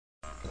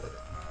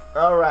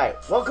Alright,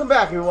 welcome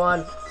back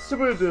everyone.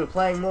 Super Blue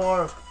playing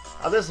more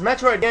of this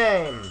Metroid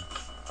game.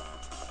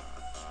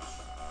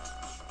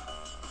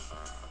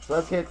 So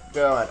let's get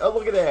going. Oh,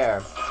 look at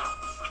there.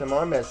 Some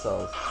more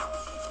missiles.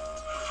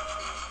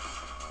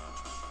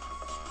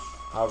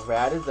 How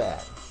rad is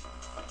that?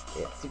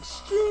 It's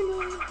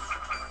extremely...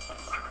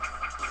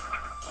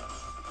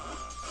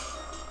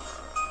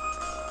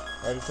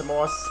 And some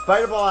more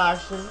spider ball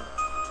action.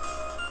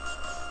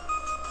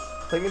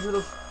 Clinging to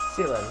the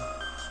ceiling.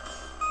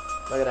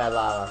 Look at that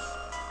lava.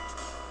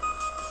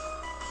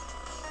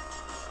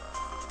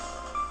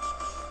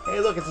 Hey,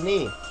 look, it's an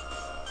E.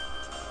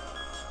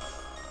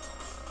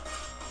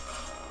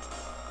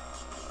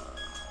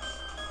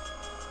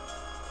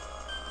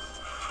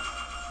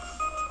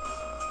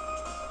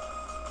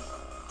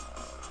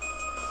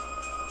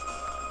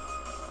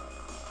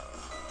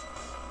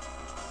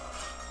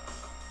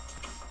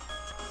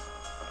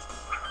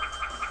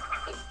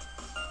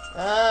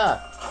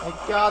 Ah! It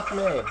got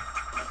me!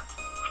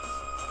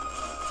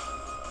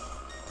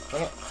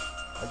 Dang it.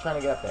 I'm trying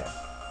to get up there.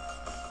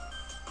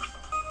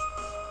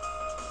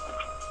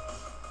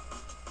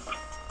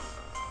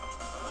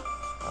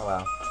 Oh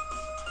well.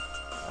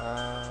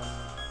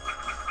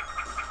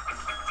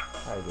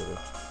 How do I do this?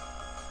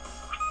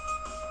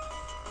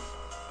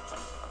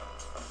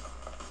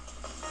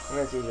 I'm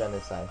gonna see you on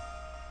this side.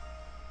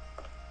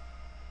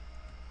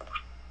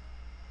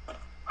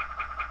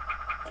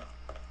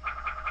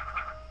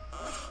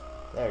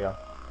 There we go.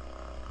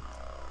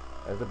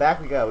 There's the back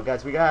we go.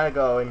 Guys, we gotta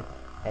go and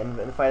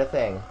fight a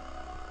thing.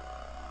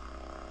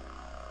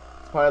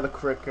 It's part of the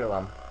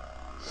curriculum.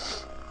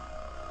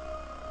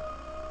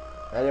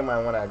 I didn't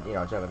want to, you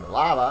know, jump in the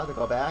lava to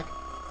go back.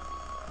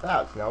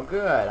 That's no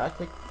good. I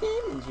take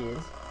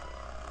damages.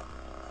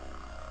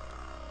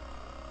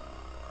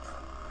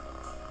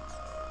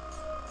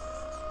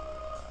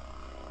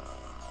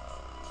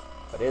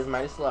 But it is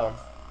mighty slow.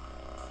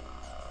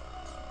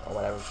 Or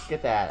whatever.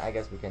 Get that. I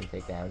guess we can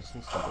take damage.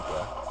 Some stuff as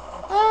well.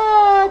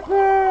 Ah, it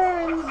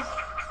burns!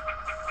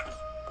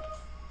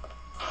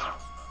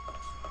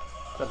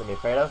 Something to be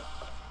afraid of?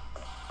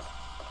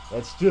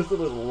 It's just a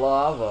little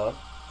lava.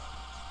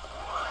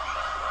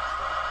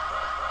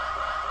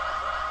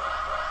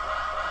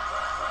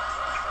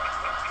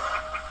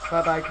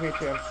 Bye-bye,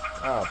 creature.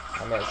 Oh,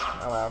 I missed.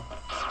 Oh well.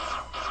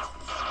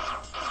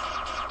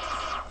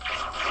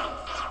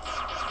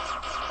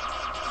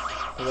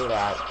 Look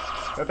at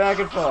that. We're back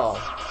and full.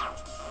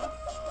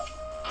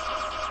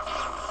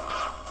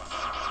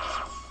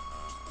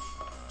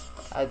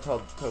 I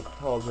told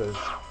her.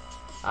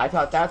 I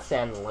taught that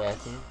sand a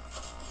lesson.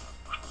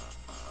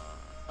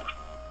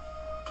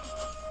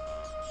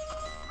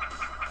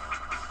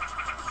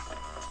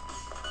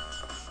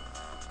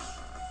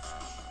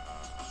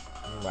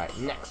 Right,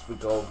 next we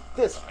go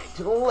this way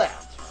to the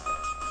left.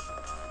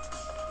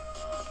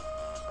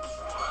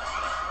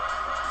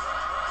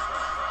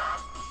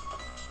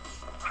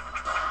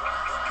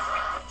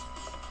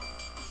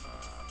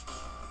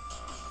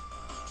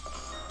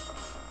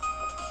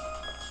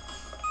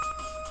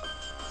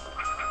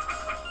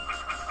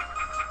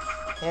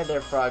 Hey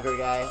there, Frogger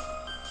guy.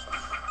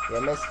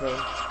 You missed me.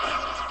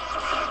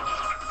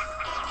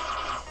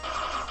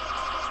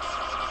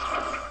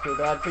 Too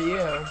bad for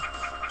you.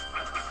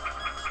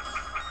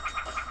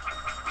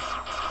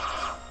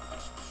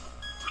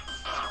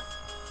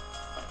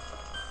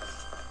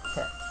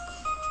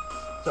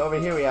 So over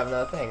here we have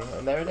another thing,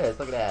 and there it is.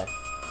 Look at that.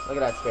 Look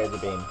at that spacer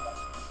beam.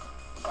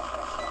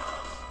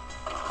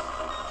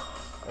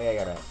 Okay, I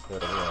gotta do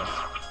it over here.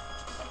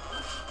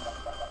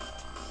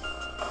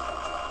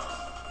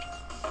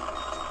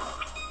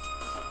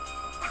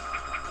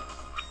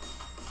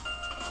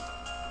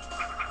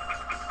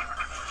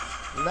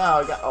 Now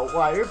I got a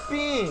wire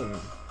beam.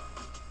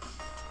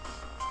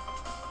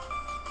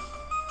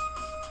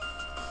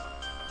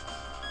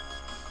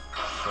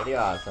 Pretty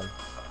awesome.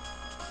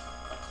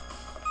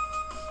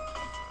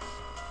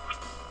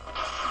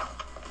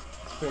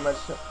 Pretty much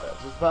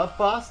just about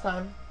boss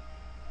time.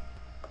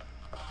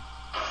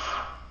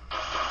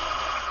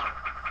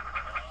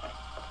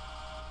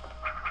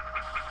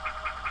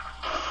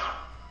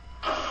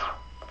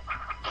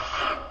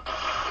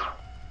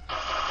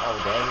 Oh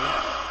dang,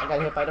 I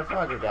got hit by the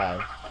Frogger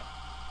guy.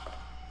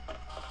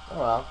 Oh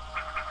well.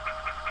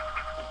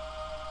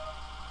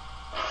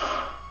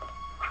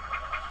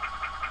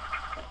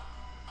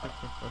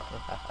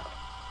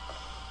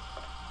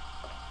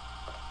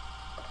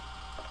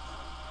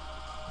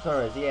 So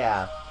anyways,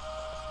 yeah,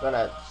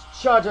 gonna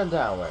charge on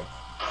downward.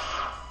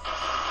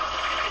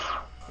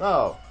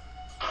 Oh,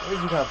 where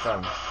did you come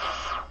from?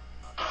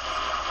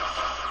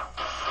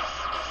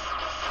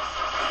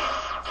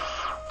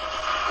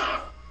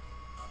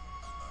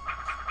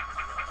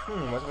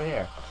 What's over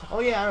here? Oh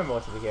yeah, I remember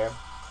what's over here.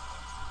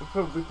 We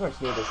pretty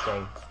much need this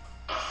thing.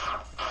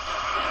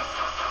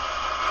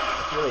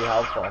 It's really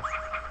helpful.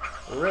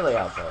 Really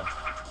helpful.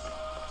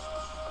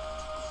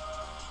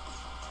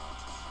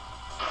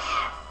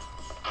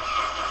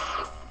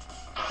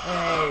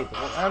 Hey,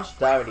 why don't you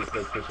die with these,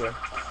 little creature?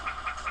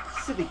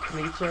 Silly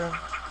creature.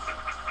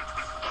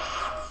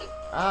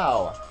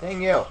 Ow!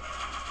 Dang you!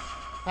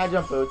 High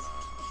jump boots.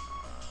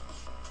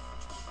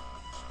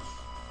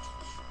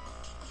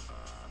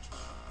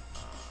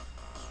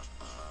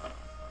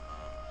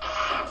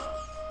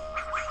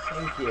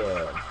 Thank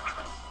you.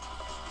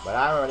 But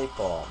I'm already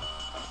full.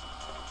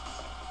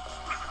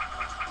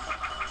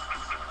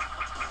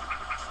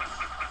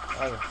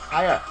 Hang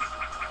higher.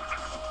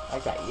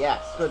 Like that.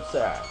 Yes, good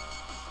sir.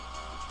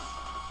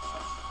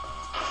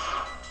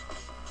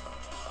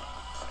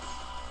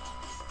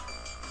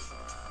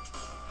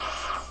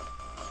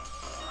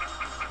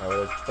 Over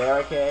this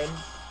barricade.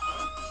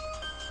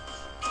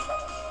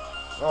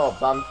 Oh,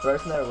 bombs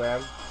bursting everywhere.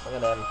 Look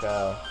at them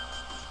go.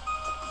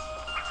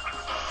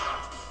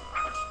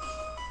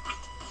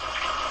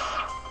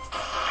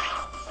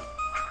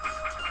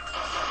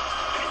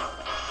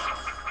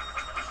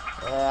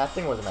 Yeah, that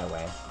thing was in my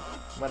way.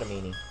 What a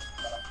meanie.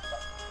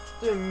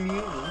 The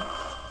meanie.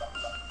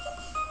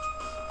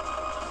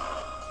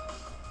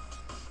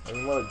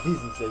 And what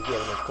businesses here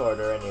in this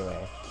corridor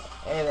anyway?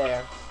 Hey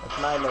there, that's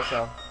my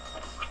missile.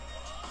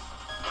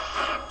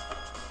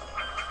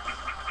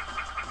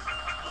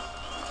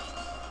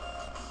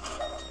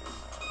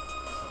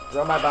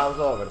 Throw my bombs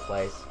all over the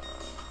place.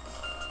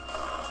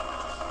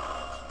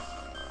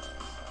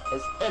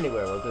 It's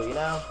anywhere will do, you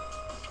know?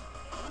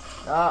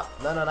 Oh,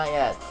 no, not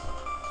yet.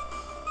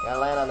 Gotta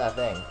land on that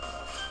thing.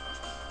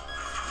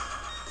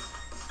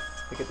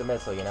 Pick up the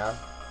missile, you know?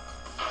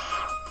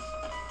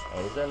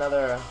 Hey, is there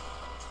another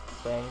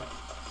thing?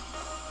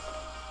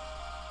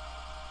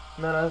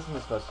 No, this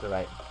one's supposed to the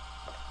right.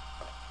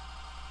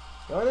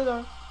 Go in the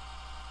door.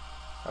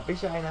 Don't be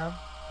shy now.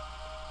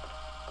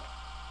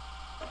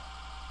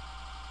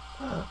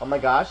 Oh my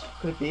gosh,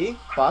 could it be?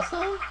 Boss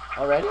time?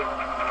 Already?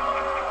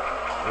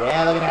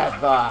 Yeah, look at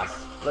that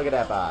boss. Look at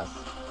that boss.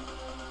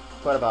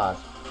 What a boss.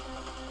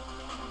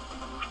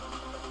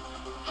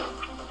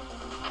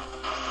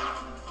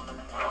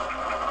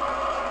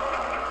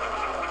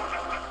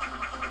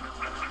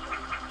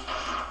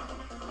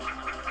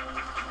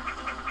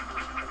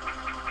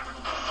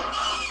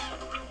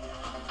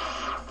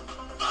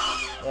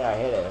 Yeah, I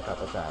hit it a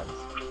couple times.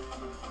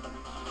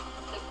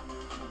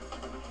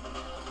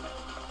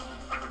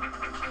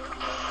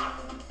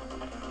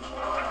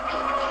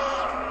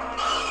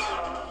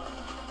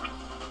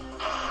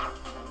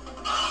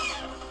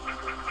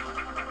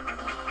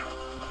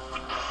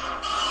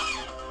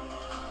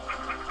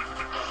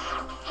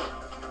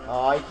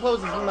 Oh, he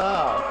closes his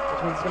mouth,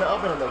 which means he's gonna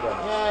open it again.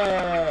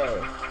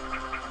 Yay!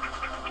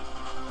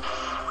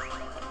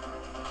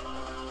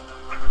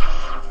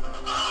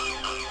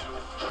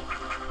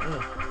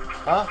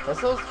 Huh?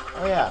 Missiles?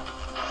 Oh yeah.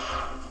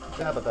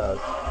 Grab at those.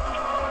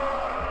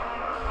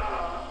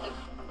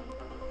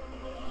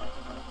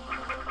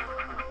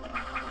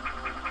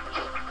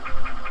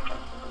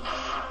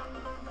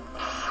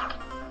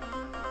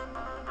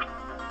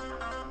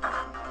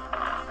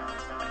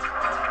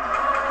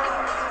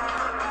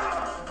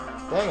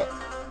 Dang it.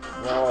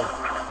 Well,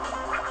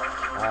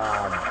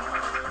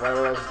 what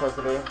were those supposed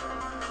to be?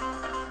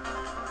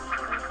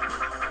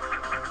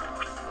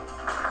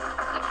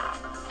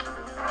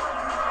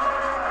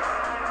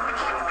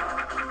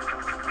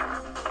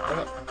 Dang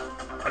it.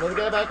 I need to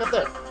get it back up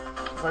there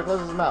before he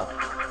closes his mouth.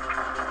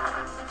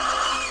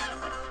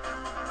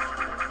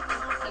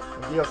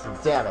 And deal some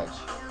damage.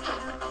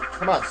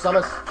 Come on,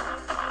 Summers.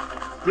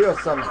 Deal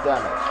some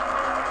damage.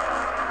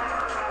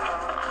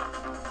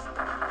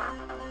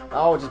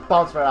 Oh, just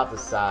bounce right off the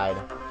side.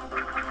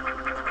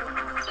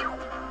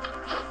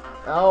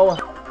 Oh.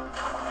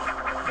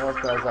 More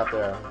guys up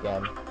there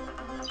again.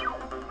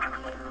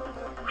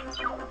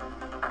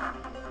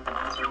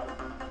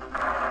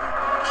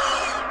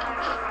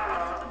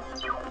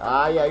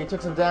 Ah, yeah, you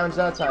took some damage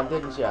that time,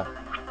 didn't you,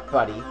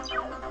 buddy?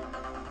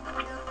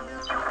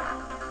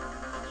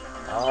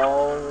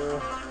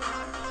 Oh.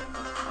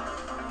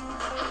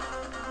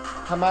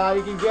 Come on,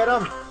 you can get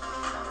him.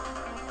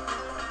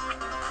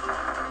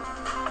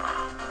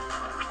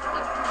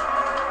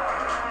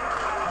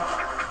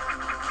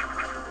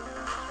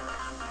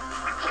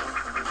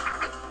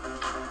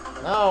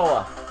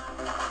 No!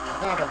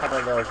 I've had a couple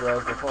of those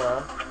rows before.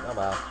 Oh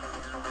well.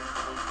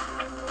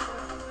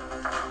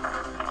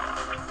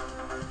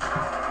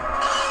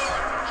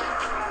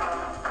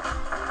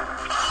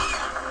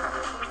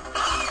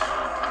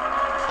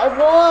 I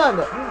won!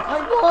 I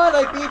won!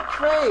 I beat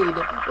Kraid!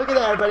 Look at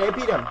that, everybody, I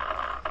beat him!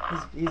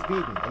 He's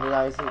beaten, and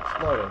now he's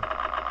exploding.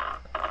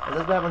 And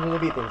that's what happens when you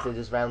beat things, they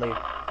just randomly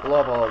blow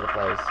up all over the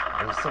place,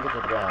 and just sink it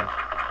to the ground.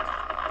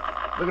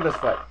 Look at this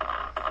foot.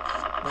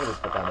 Look at this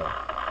foot down there.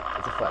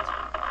 It's a foot.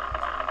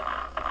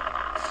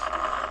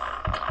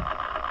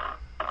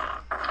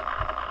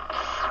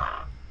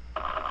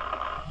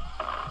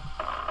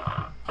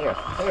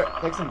 Here,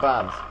 take some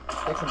bombs.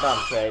 Take some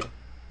bombs, Kraid.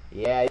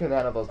 Yeah, you can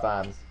handle those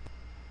bombs.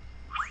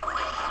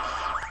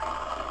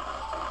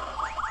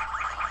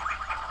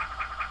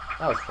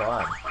 That was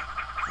fun,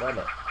 wasn't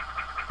it?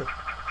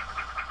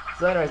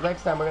 So anyways,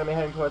 next time we're going to be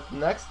heading towards the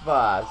next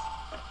boss.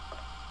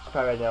 You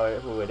probably already know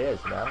who it is,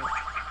 you know?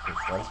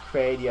 One's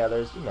Kraid, the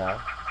others, you know.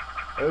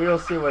 You'll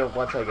see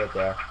once I get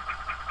there.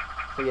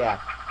 So yeah.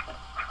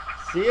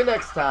 See you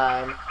next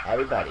time,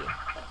 everybody.